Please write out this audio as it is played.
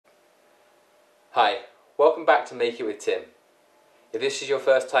Hi, welcome back to Make It with Tim. If this is your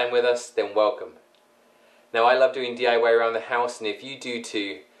first time with us, then welcome. Now, I love doing DIY around the house, and if you do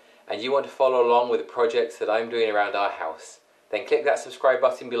too, and you want to follow along with the projects that I'm doing around our house, then click that subscribe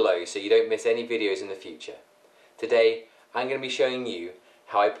button below so you don't miss any videos in the future. Today, I'm going to be showing you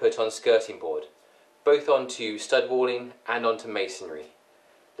how I put on skirting board, both onto stud walling and onto masonry.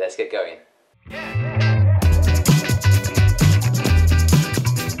 Let's get going.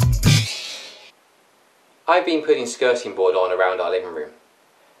 I've been putting skirting board on around our living room.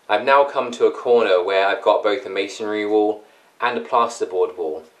 I've now come to a corner where I've got both a masonry wall and a plasterboard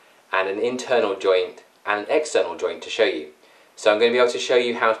wall and an internal joint and an external joint to show you. So I'm going to be able to show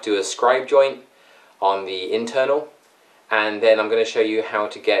you how to do a scribe joint on the internal, and then I'm going to show you how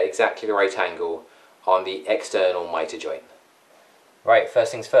to get exactly the right angle on the external mitre joint. Right,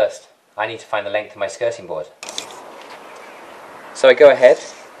 first things first, I need to find the length of my skirting board. So I go ahead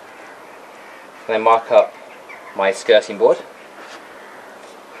and I mark up my skirting board.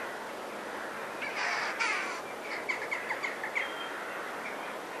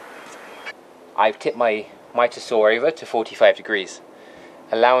 I've tipped my mitre saw over to 45 degrees,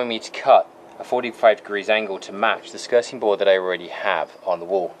 allowing me to cut a 45 degrees angle to match the skirting board that I already have on the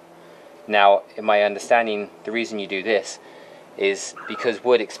wall. Now, in my understanding, the reason you do this is because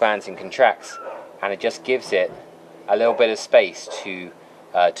wood expands and contracts, and it just gives it a little bit of space to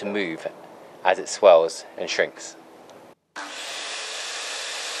move as it swells and shrinks.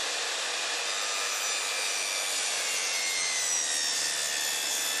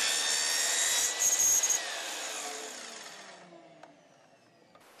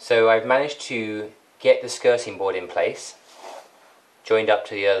 So I've managed to get the skirting board in place, joined up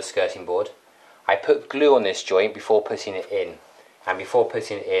to the other skirting board. I put glue on this joint before putting it in, and before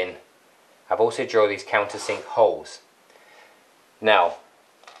putting it in I've also drawn these countersink holes. Now,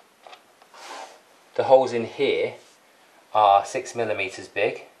 the holes in here are 6mm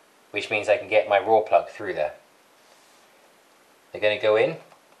big, which means I can get my raw plug through there. They're going to go in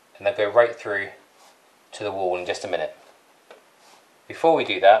and they'll go right through to the wall in just a minute. Before we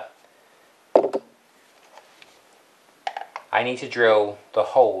do that, I need to drill the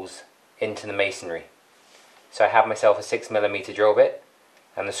holes into the masonry. So I have myself a 6mm drill bit,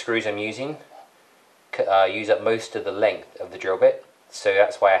 and the screws I'm using use up most of the length of the drill bit, so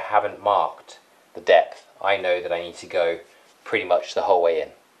that's why I haven't marked the depth. I know that I need to go pretty much the whole way in.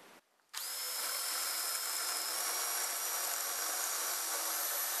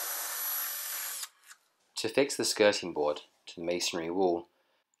 To fix the skirting board to the masonry wall,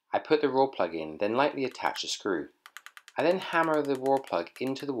 I put the raw plug in, then lightly attach a screw. I then hammer the raw plug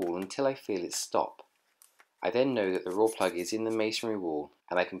into the wall until I feel it stop. I then know that the raw plug is in the masonry wall,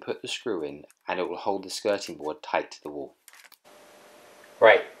 and I can put the screw in and it will hold the skirting board tight to the wall.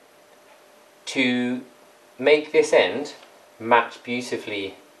 Right, to make this end match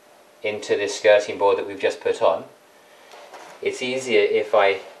beautifully into this skirting board that we've just put on, it's easier if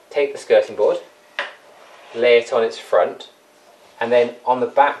I take the skirting board, lay it on its front, and then on the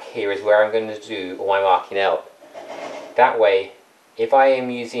back here is where I'm going to do all my marking out. That way, if I am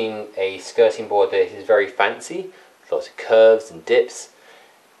using a skirting board that is very fancy, lots of curves and dips,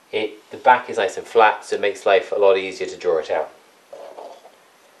 the back is nice and flat, so it makes life a lot easier to draw it out.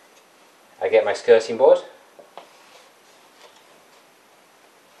 I get my skirting board,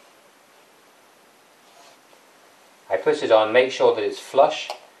 I put it on, make sure that it's flush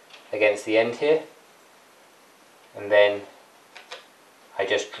against the end here, and then I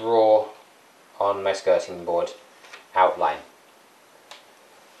just draw on my skirting board outline.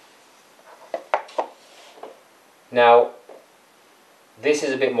 Now, this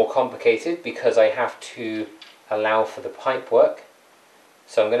is a bit more complicated because I have to allow for the pipe work,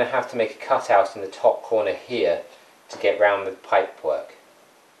 so I'm going to have to make a cutout in the top corner here to get round the pipe work.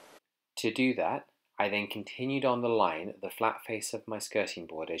 To do that, I then continued on the line the flat face of my skirting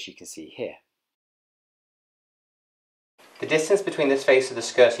board, as you can see here. The distance between this face of the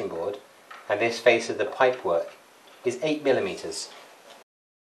skirting board and this face of the pipe work is 8mm.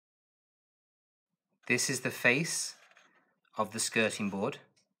 This is the face of the skirting board,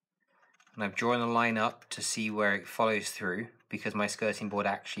 and I've drawn a line up to see where it follows through, because my skirting board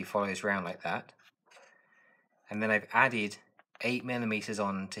actually follows around like that. And then I've added 8mm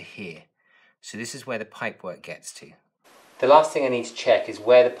on to here, so this is where the pipework gets to. The last thing I need to check is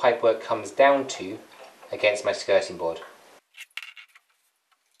where the pipework comes down to against my skirting board.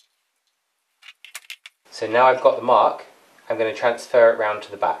 So now I've got the mark, I'm going to transfer it round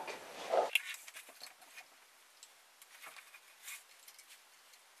to the back.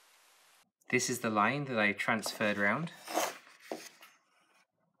 This is the line that I transferred round.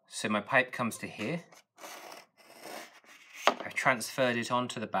 So my pipe comes to here. I've transferred it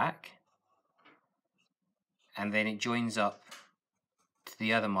onto the back, and then it joins up to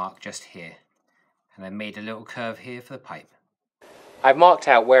the other mark just here. And I've made a little curve here for the pipe. I've marked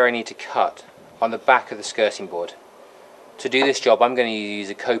out where I need to cut on the back of the skirting board. To do this job, I'm going to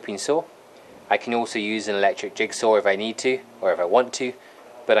use a coping saw. I can also use an electric jigsaw if I need to, or if I want to,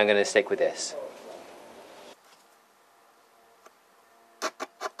 but I'm going to stick with this.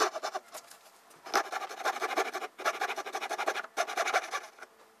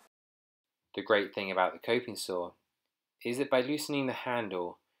 The great thing about the coping saw is that by loosening the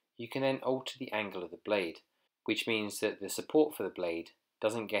handle, you can then alter the angle of the blade, which means that the support for the blade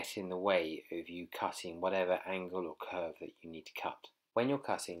doesn't get in the way of you cutting whatever angle or curve that you need to cut. When you're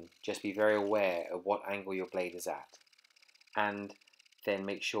cutting, just be very aware of what angle your blade is at, and then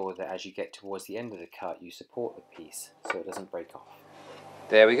make sure that as you get towards the end of the cut, you support the piece so it doesn't break off.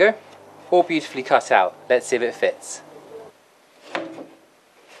 There we go, all beautifully cut out. Let's see if it fits.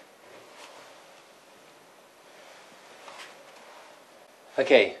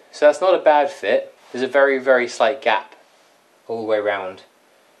 Okay, so that's not a bad fit. There's a very, very slight gap all the way around.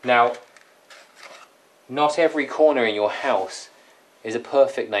 Now, not every corner in your house is a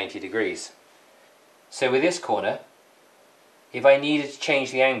perfect 90 degrees. So with this corner, if I needed to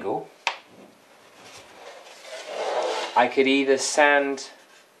change the angle, I could either sand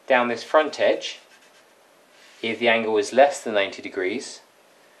down this front edge if the angle was less than 90 degrees,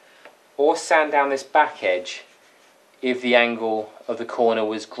 or sand down this back edge if the angle of the corner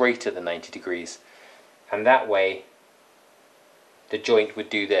was greater than 90 degrees. And that way the joint would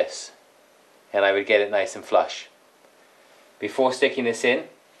do this, and I would get it nice and flush. Before sticking this in,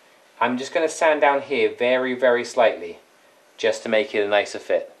 I'm just going to sand down here very, very slightly, just to make it a nicer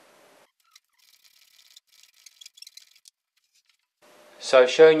fit. So I've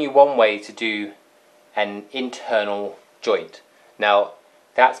shown you one way to do an internal joint. Now,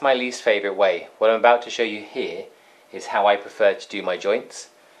 that's my least favourite way. What I'm about to show you here is how I prefer to do my joints.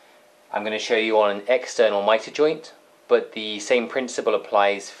 I'm going to show you on an external mitre joint, but the same principle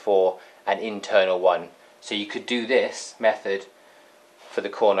applies for an internal one. So you could do this method for the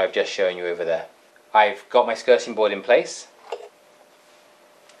corner I've just shown you over there. I've got my skirting board in place.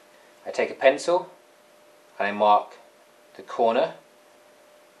 I take a pencil and I mark the corner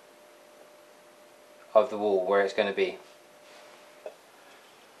of the wall where it's going to be.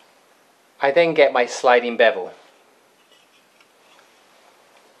 I then get my sliding bevel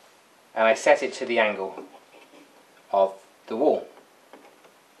and I set it to the angle of the wall.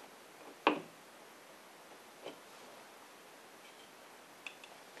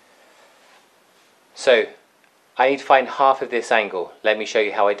 So I need to find half of this angle. Let me show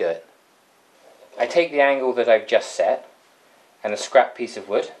you how I do it. I take the angle that I've just set and a scrap piece of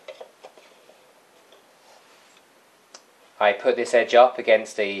wood. I put this edge up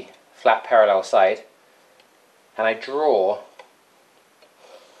against a flat parallel side and I draw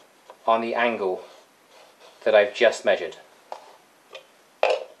on the angle that I've just measured.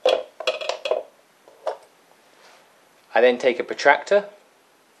 I then take a protractor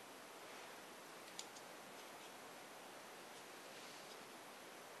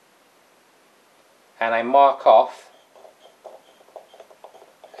and I mark off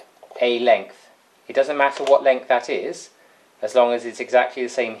a length. It doesn't matter what length that is, as long as it's exactly the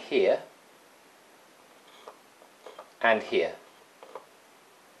same here and here.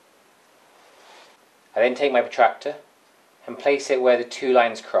 I then take my protractor and place it where the two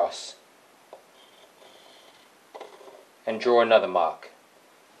lines cross and draw another mark.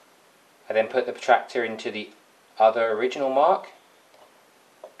 I then put the protractor into the other original mark,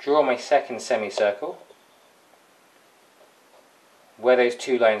 draw my second semicircle. Where those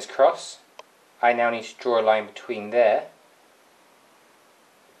two lines cross, I now need to draw a line between there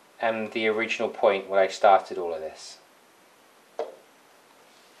and the original point where I started all of this.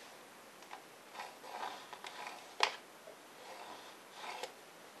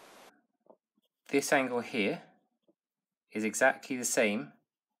 This angle here is exactly the same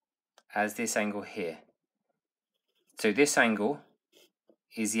as this angle here. So this angle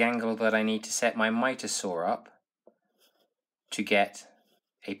is the angle that I need to set my mitre saw up to get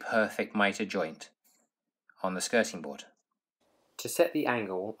a perfect mitre joint on the skirting board. To set the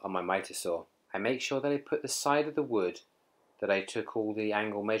angle on my mitre saw, I make sure that I put the side of the wood that I took all the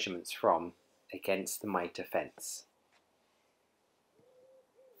angle measurements from against the mitre fence.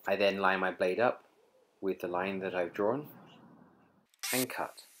 I then line my blade up with the line that I've drawn and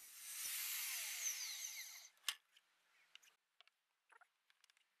cut.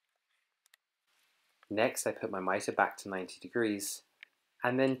 Next I put my mitre back to 90 degrees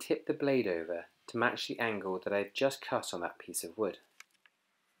and then tip the blade over to match the angle that I've just cut on that piece of wood.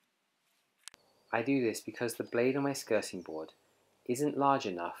 I do this because the blade on my skirting board isn't large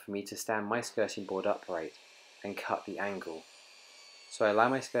enough for me to stand my skirting board upright and cut the angle, so I lie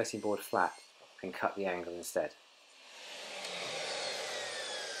my skirting board flat and cut the angle instead.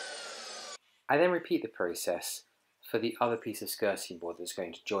 I then repeat the process for the other piece of skirting board that's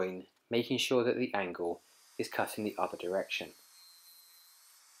going to join, making sure that the angle is cut in the other direction.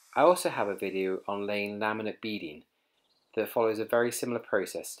 I also have a video on laying laminate beading that follows a very similar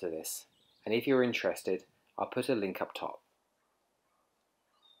process to this, and if you're interested, I'll put a link up top.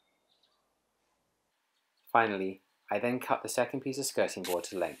 Finally, I then cut the second piece of skirting board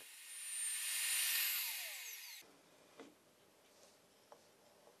to length.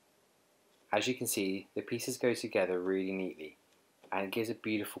 As you can see, the pieces go together really neatly, and it gives a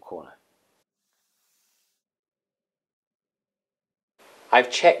beautiful corner.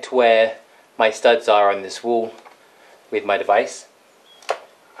 I've checked where my studs are on this wall with my device.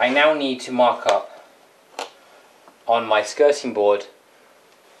 I now need to mark up on my skirting board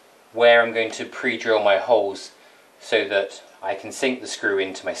where I'm going to pre-drill my holes so that I can sink the screw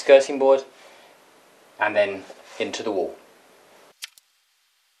into my skirting board and then into the wall.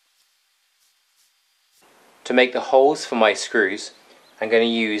 To make the holes for my screws, I'm going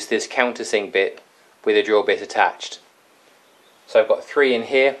to use this countersink bit with a drill bit attached. So I've got 3 in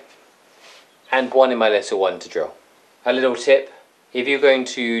here and 1 in my little one to drill. A little tip, if you're going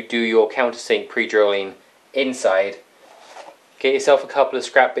to do your countersink pre-drilling inside, get yourself a couple of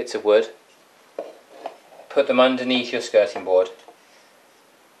scrap bits of wood, put them underneath your skirting board,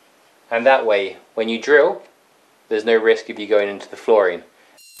 and that way when you drill there's no risk of you going into the flooring.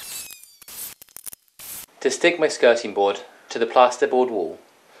 To stick my skirting board to the plasterboard wall,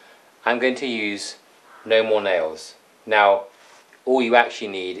 I'm going to use no more nails. Now, all you actually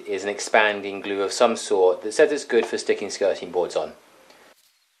need is an expanding glue of some sort that says it's good for sticking skirting boards on.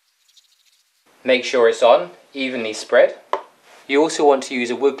 Make sure it's on, evenly spread. You also want to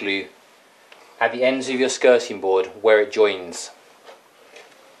use a wood glue at the ends of your skirting board where it joins.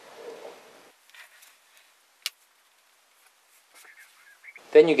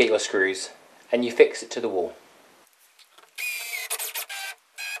 Then you get your screws and you fix it to the wall.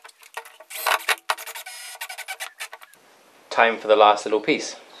 Time for the last little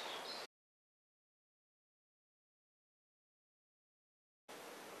piece.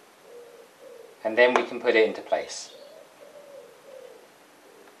 And then we can put it into place.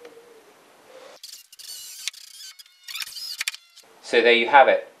 So there you have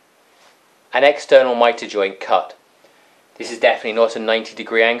it, an external miter joint cut. This is definitely not a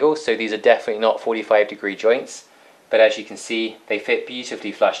 90-degree angle, so these are definitely not 45-degree joints, but as you can see, they fit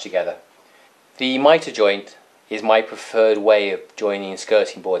beautifully flush together. The miter joint is my preferred way of joining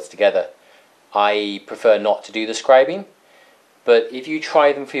skirting boards together. I prefer not to do the scribing, but if you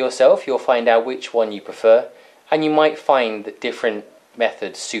try them for yourself, you'll find out which one you prefer, and you might find that different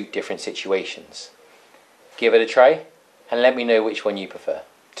methods suit different situations. Give it a try, and let me know which one you prefer.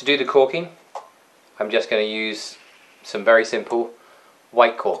 To do the caulking, I'm just going to use some very simple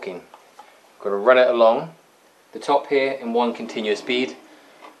white caulking. I'm going to run it along the top here in one continuous bead,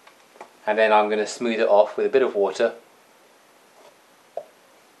 and then I'm going to smooth it off with a bit of water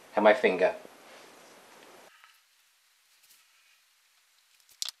and my finger.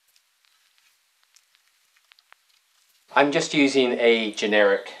 I'm just using a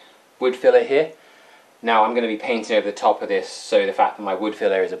generic wood filler here. Now I'm going to be painting over the top of this, so the fact that my wood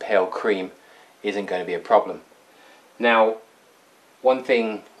filler is a pale cream isn't going to be a problem. Now, one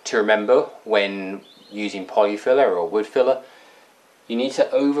thing to remember when using polyfiller or wood filler, you need to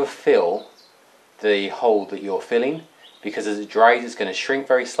overfill the hole that you're filling, because as it dries it's going to shrink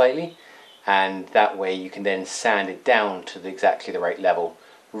very slightly, and that way you can then sand it down to exactly the right level,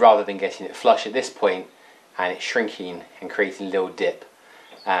 rather than getting it flush at this point and it shrinking and creating a little dip,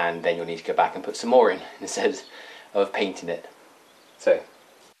 and then you'll need to go back and put some more in instead of painting it. So,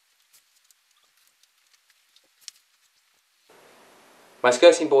 my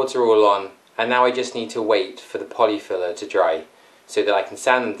skirting boards are all on, and now I just need to wait for the polyfiller to dry so that I can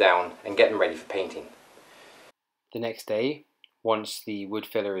sand them down and get them ready for painting. The next day, once the wood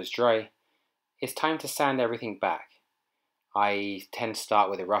filler is dry, it's time to sand everything back. I tend to start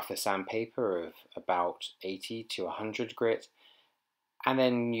with a rougher sandpaper of about 80 to 100 grit, and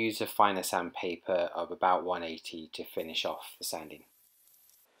then use a finer sandpaper of about 180 to finish off the sanding.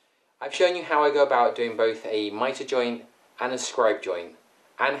 I've shown you how I go about doing both a miter joint and a scribe joint,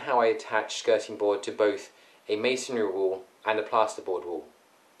 and how I attach skirting board to both a masonry wall and a plasterboard wall.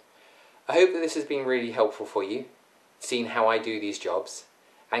 I hope that this has been really helpful for you, seeing how I do these jobs,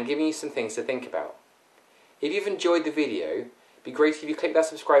 and giving you some things to think about. If you've enjoyed the video, it'd be great if you click that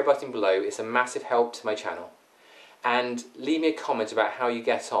subscribe button below. It's a massive help to my channel. And leave me a comment about how you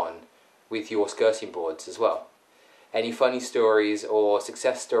get on with your skirting boards as well. Any funny stories or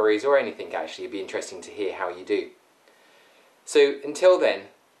success stories or anything, actually, it'd be interesting to hear how you do. So until then,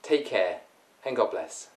 take care and God bless.